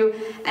back to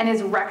and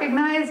is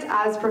recognized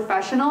as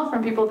professional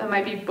from people that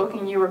might be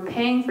booking you or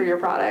paying for your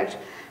product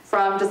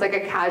from just like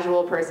a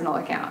casual personal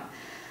account.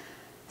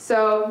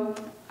 So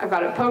I've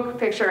got a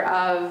picture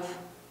of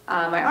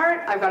my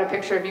art, I've got a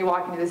picture of me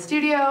walking to the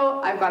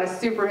studio, I've got a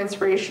super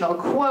inspirational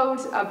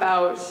quote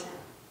about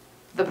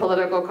the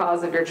political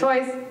cause of your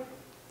choice.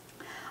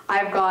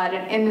 I've got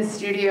an in the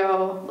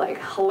studio,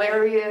 like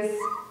hilarious,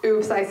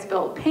 oops, I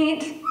spilled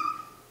paint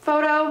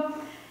photo.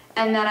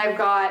 And then I've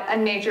got a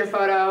nature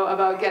photo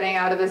about getting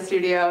out of the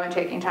studio and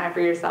taking time for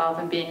yourself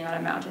and being on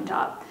a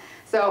mountaintop.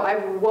 So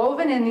I've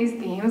woven in these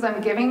themes. I'm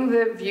giving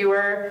the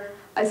viewer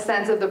a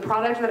sense of the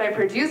product that I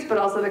produce, but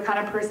also the kind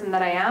of person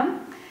that I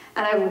am.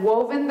 And I've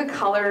woven the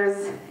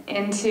colors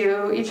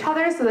into each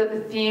other so that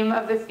the theme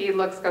of the feed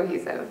looks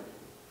cohesive.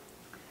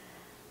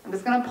 I'm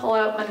just gonna pull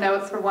out my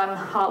notes for one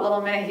hot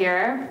little minute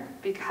here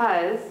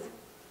because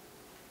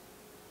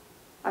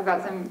I've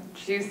got some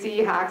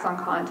juicy hacks on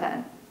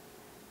content.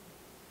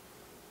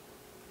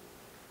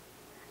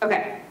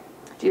 Okay,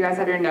 do you guys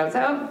have your notes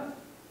out?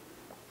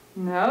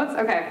 Notes?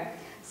 Okay,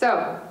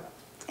 so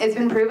it's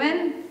been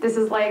proven, this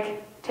is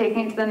like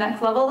taking it to the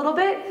next level a little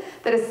bit,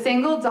 that a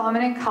single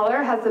dominant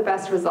color has the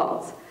best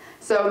results.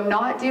 So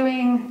not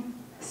doing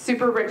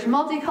super rich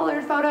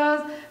multicolored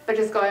photos, but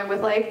just going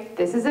with like,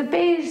 this is a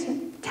beige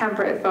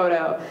temperate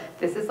photo,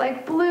 this is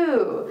like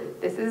blue,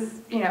 this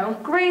is, you know,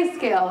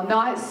 grayscale,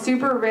 not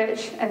super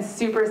rich and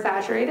super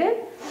saturated.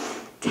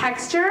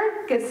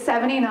 Texture gets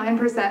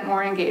 79%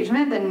 more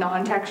engagement than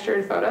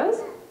non-textured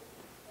photos.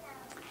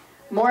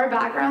 More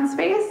background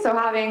space, so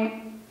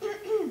having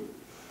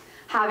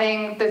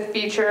the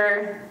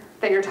feature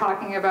that you're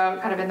talking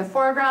about kind of in the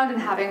foreground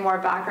and having more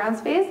background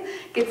space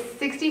gets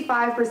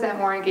 65%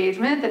 more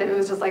engagement than if it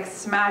was just like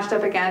smashed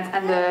up against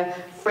and the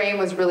frame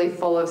was really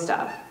full of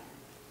stuff.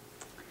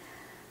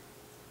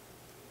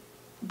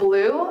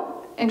 Blue,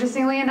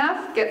 interestingly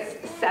enough, gets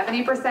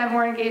 70%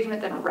 more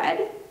engagement than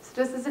red, so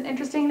just as an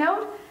interesting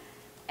note.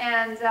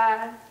 And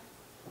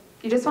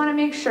you just want to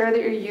make sure that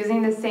you're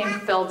using the same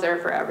filter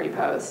for every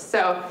post.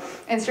 So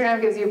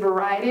Instagram gives you a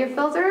variety of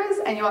filters,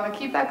 and you want to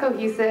keep that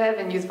cohesive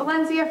and use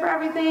Valencia for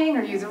everything,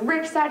 or use a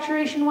rich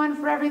saturation one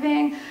for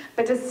everything,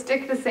 but just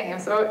stick the same.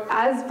 So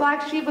as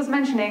Black Sheep was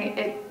mentioning,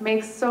 it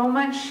makes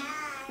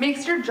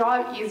your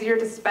job easier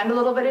to spend a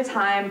little bit of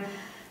time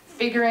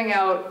figuring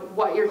out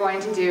what you're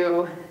going to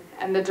do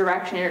and the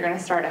direction you're going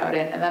to start out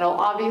in. And that'll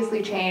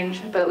obviously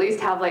change, but at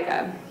least have like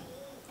an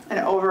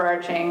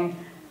overarching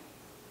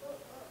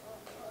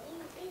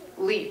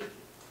leap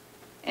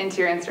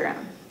into your Instagram.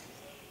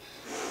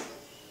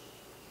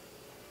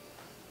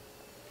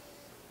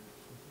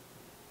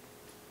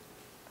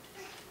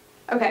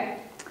 Okay,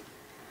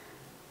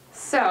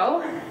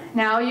 so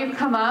now you've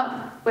come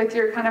up with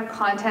your kind of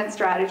content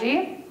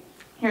strategy.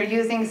 You're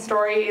using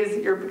stories,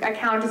 your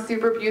account is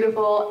super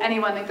beautiful,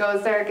 anyone that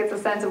goes there gets a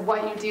sense of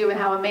what you do and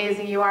how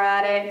amazing you are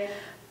at it,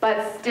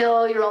 but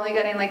still you're only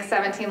getting like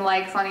 17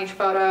 likes on each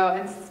photo,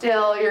 and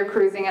still you're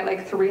cruising at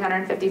like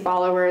 350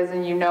 followers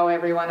and you know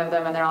every one of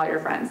them and they're all your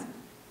friends.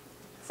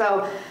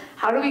 So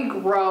how do we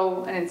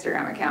grow an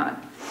Instagram account?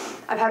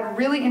 I've had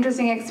really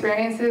interesting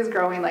experiences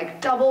growing like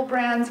double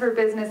brands for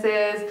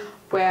businesses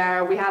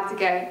where we have to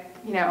get,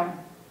 you know,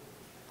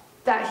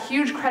 that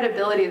huge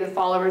credibility the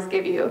followers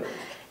give you.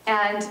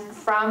 And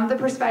from the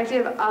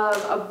perspective of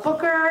a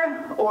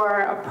booker or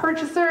a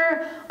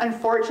purchaser,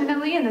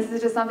 unfortunately, and this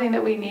is just something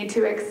that we need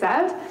to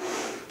accept,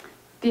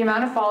 the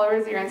amount of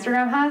followers your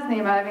Instagram has and the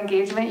amount of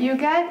engagement you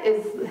get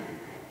is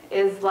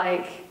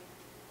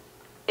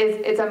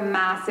a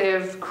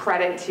massive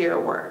credit to your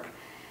work.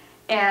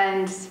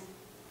 And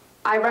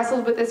I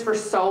wrestled with this for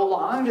so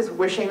long, just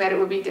wishing that it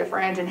would be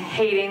different and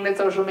hating that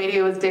social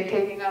media was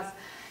dictating us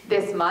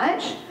this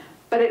much.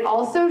 But it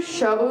also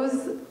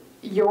shows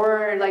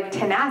your like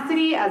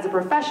tenacity as a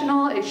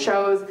professional. It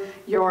shows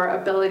your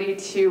ability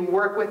to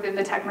work within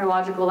the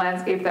technological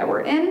landscape that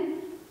we're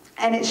in.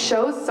 And it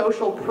shows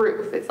social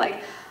proof. It's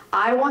like,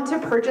 I want to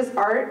purchase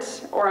art,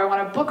 or I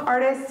want to book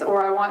artists,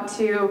 or I want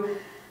to,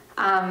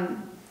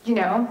 you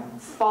know,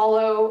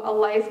 follow a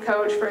life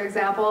coach, for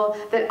example,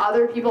 that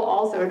other people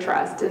also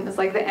trust. And it's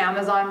like the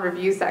Amazon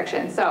review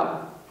section.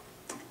 So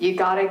you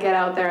gotta get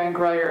out there and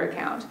grow your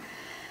account.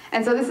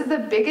 And so this is the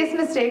biggest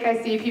mistake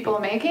I see people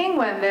making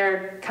when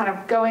they're kind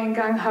of going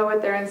gung-ho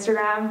with their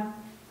Instagram.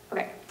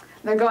 Okay,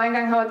 they're going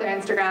gung-ho with their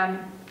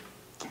Instagram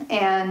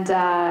and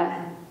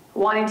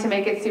wanting to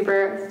make it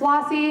super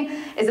flossy,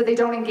 is that they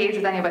don't engage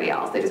with anybody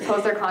else. They just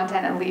post their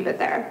content and leave it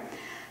there.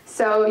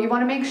 So you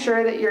want to make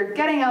sure that you're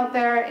getting out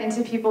there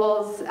into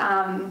people's,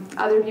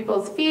 other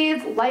people's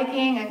feeds,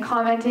 liking and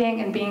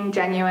commenting and being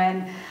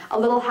genuine. A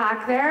little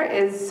hack there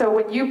is, so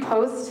when you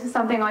post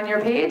something on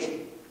your page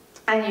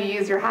and you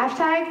use your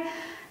hashtag,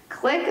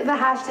 click the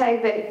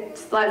hashtag that,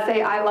 let's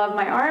say, I love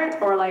my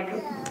art, or like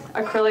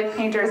acrylic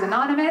painters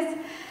anonymous.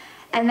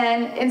 And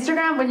then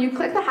Instagram, when you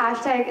click the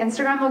hashtag,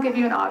 Instagram will give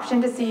you an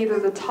option to see either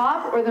the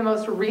top or the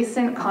most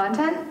recent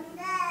content.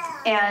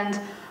 And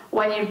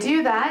when you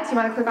do that, you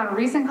want to click on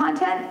recent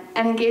content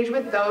and engage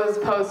with those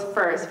posts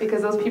first,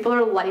 because those people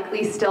are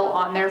likely still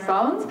on their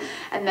phones,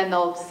 and then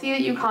they'll see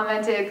that you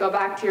commented, go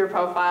back to your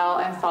profile,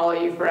 and follow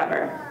you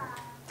forever.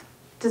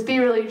 Just be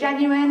really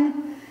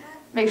genuine.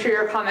 Make sure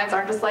your comments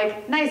aren't just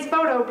like, nice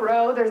photo,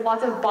 bro. There's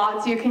lots of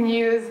bots you can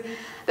use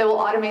that will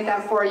automate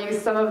that for you.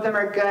 Some of them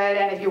are good,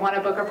 and if you want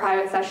to book a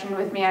private session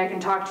with me, I can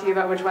talk to you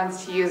about which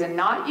ones to use and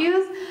not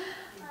use.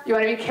 You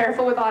want to be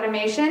careful with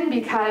automation,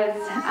 because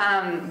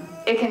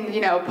it can, you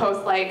know,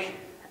 post like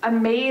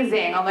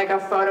amazing on like a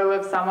photo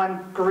of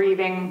someone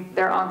grieving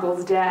their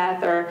uncle's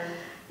death, or,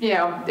 you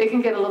know, it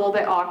can get a little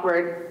bit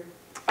awkward.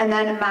 And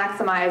then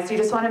maximize. You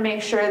just want to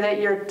make sure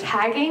that you're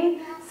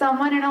tagging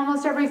someone in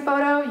almost every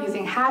photo,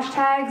 using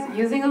hashtags,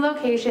 using a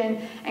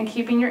location, and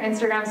keeping your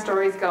Instagram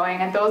stories going.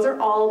 And those are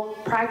all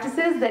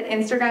practices that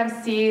Instagram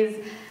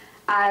sees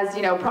as,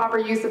 you know, proper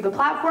use of the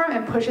platform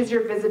and pushes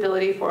your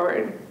visibility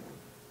forward.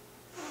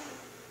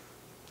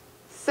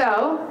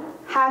 So,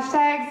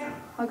 hashtags,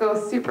 I'll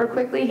go super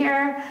quickly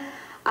here.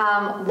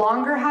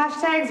 Longer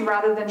hashtags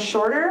rather than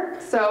shorter.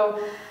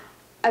 So,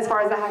 as far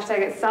as the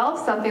hashtag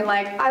itself, something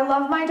like, I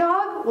love my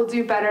dog will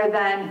do better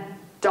than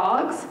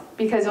dogs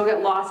because you'll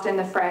get lost in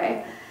the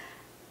fray.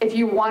 If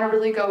you want to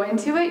really go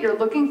into it, you're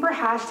looking for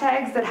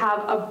hashtags that have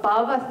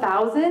above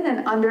 1,000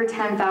 and under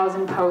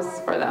 10,000 posts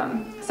for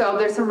them. So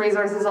there's some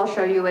resources I'll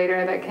show you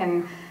later that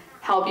can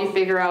help you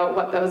figure out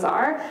what those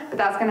are, but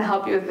that's going to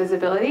help you with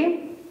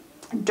visibility.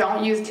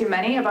 Don't use too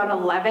many, about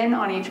 11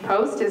 on each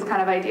post is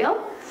kind of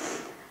ideal.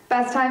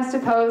 Best times to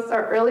post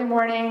are early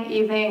morning,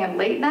 evening, and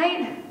late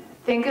night.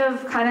 Think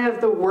of kind of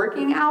the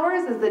working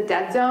hours as the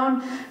dead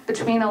zone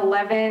between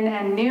 11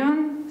 and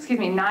noon,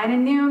 9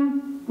 and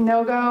noon,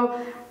 no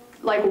go.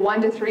 Like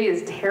 1 to 3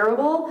 is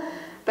terrible,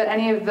 but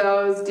any of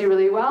those do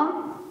really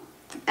well.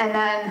 And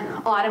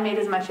then automate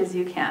as much as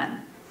you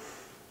can.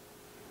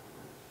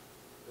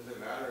 Does it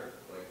matter,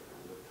 like,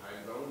 with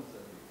time zones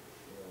and,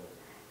 you know?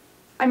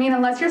 I mean,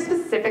 unless you're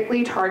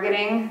specifically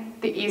targeting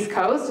the East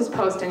Coast, just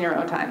post in your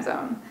own time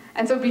zone.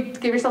 And so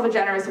give yourself a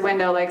generous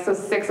window, like, so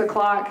 6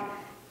 o'clock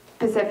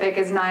Pacific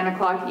is 9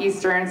 o'clock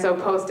Eastern, so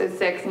post at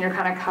 6 and you're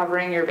kind of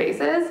covering your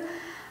bases.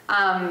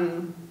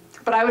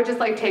 But I would just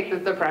like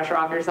take the pressure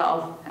off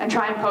yourself and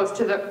try and post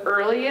to the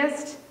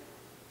earliest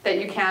that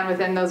you can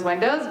within those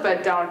windows,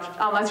 but don't,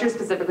 unless you're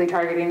specifically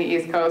targeting the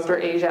East Coast or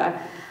Asia,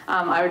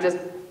 I would just,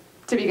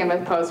 to begin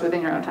with, post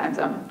within your own time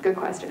zone. Good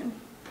question.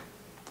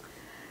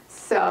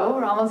 So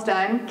we're almost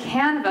done.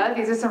 Canva,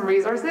 these are some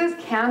resources.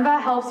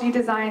 Canva helps you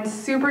design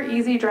super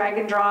easy drag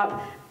and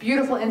drop,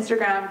 beautiful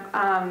Instagram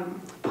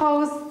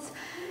posts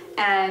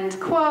and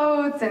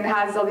quotes, and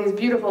has all these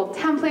beautiful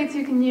templates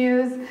you can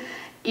use.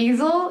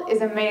 Easel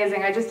is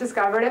amazing. I just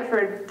discovered it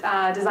for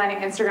designing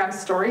Instagram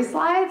story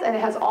slides, and it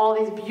has all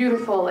these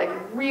beautiful, like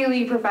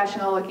really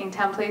professional looking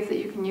templates that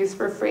you can use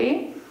for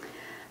free.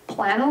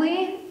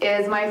 Planoly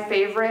is my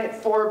favorite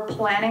for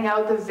planning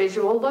out the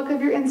visual look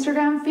of your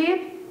Instagram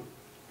feed.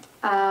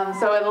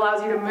 So it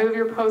allows you to move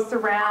your posts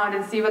around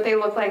and see what they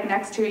look like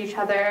next to each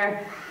other.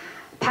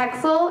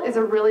 Pexel is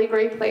a really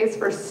great place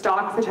for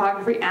stock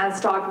photography and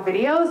stock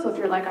videos. So if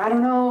you're like, I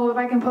don't know if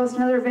I can post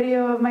another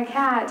video of my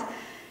cat,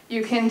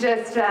 you can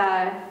just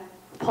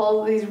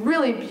pull these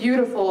really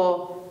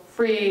beautiful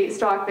free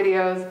stock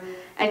videos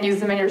and use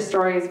them in your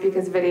stories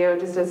because video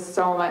just is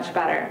so much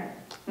better,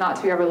 not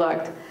to be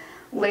overlooked.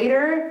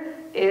 Later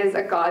is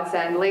a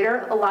godsend.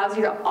 Later allows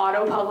you to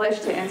auto-publish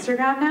to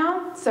Instagram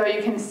now, so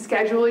you can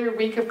schedule your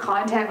week of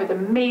content with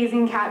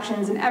amazing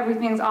captions and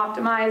everything's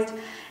optimized,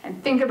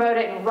 and think about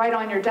it and write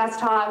on your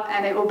desktop,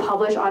 and it will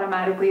publish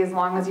automatically as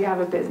long as you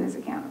have a business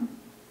account.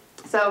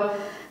 So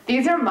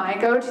these are my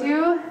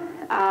go-to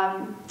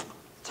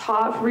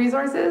top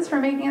resources for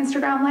making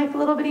Instagram life a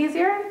little bit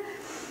easier.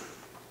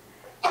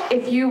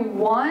 If you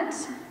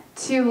want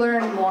to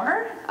learn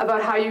more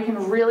about how you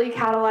can really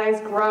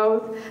catalyze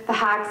growth, the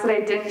hacks that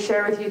I didn't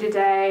share with you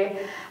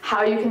today,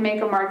 how you can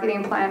make a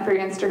marketing plan for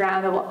your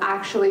Instagram that will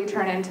actually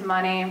turn into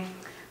money,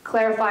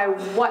 clarify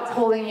what's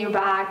holding you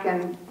back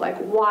and like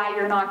why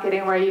you're not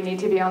getting where you need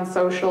to be on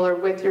social or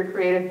with your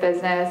creative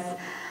business.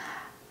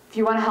 If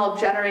you want to help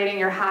generating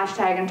your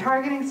hashtag and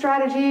targeting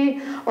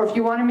strategy, or if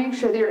you want to make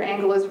sure that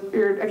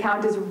your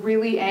account is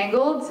really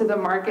angled to the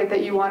market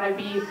that you want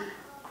to be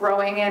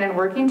growing in and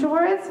working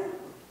towards,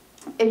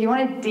 if you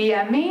want to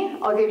DM me,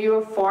 I'll give you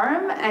a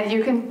form and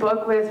you can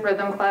book with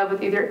Rhythm Club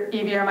with either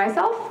Evie or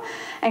myself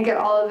and get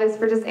all of this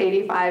for just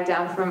 $85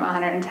 down from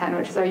 $110,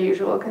 which is our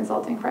usual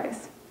consulting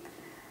price.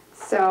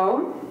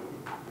 So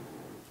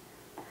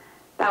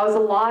that was a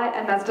lot,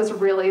 and that's just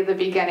really the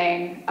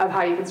beginning of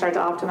how you can start to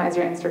optimize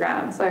your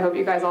Instagram. So I hope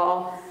you guys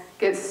all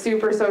get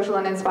super social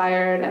and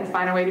inspired and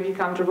find a way to be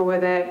comfortable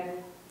with it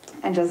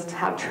and just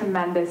have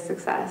tremendous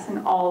success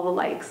and all the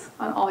likes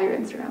on all your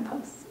Instagram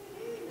posts.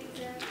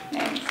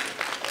 Thanks.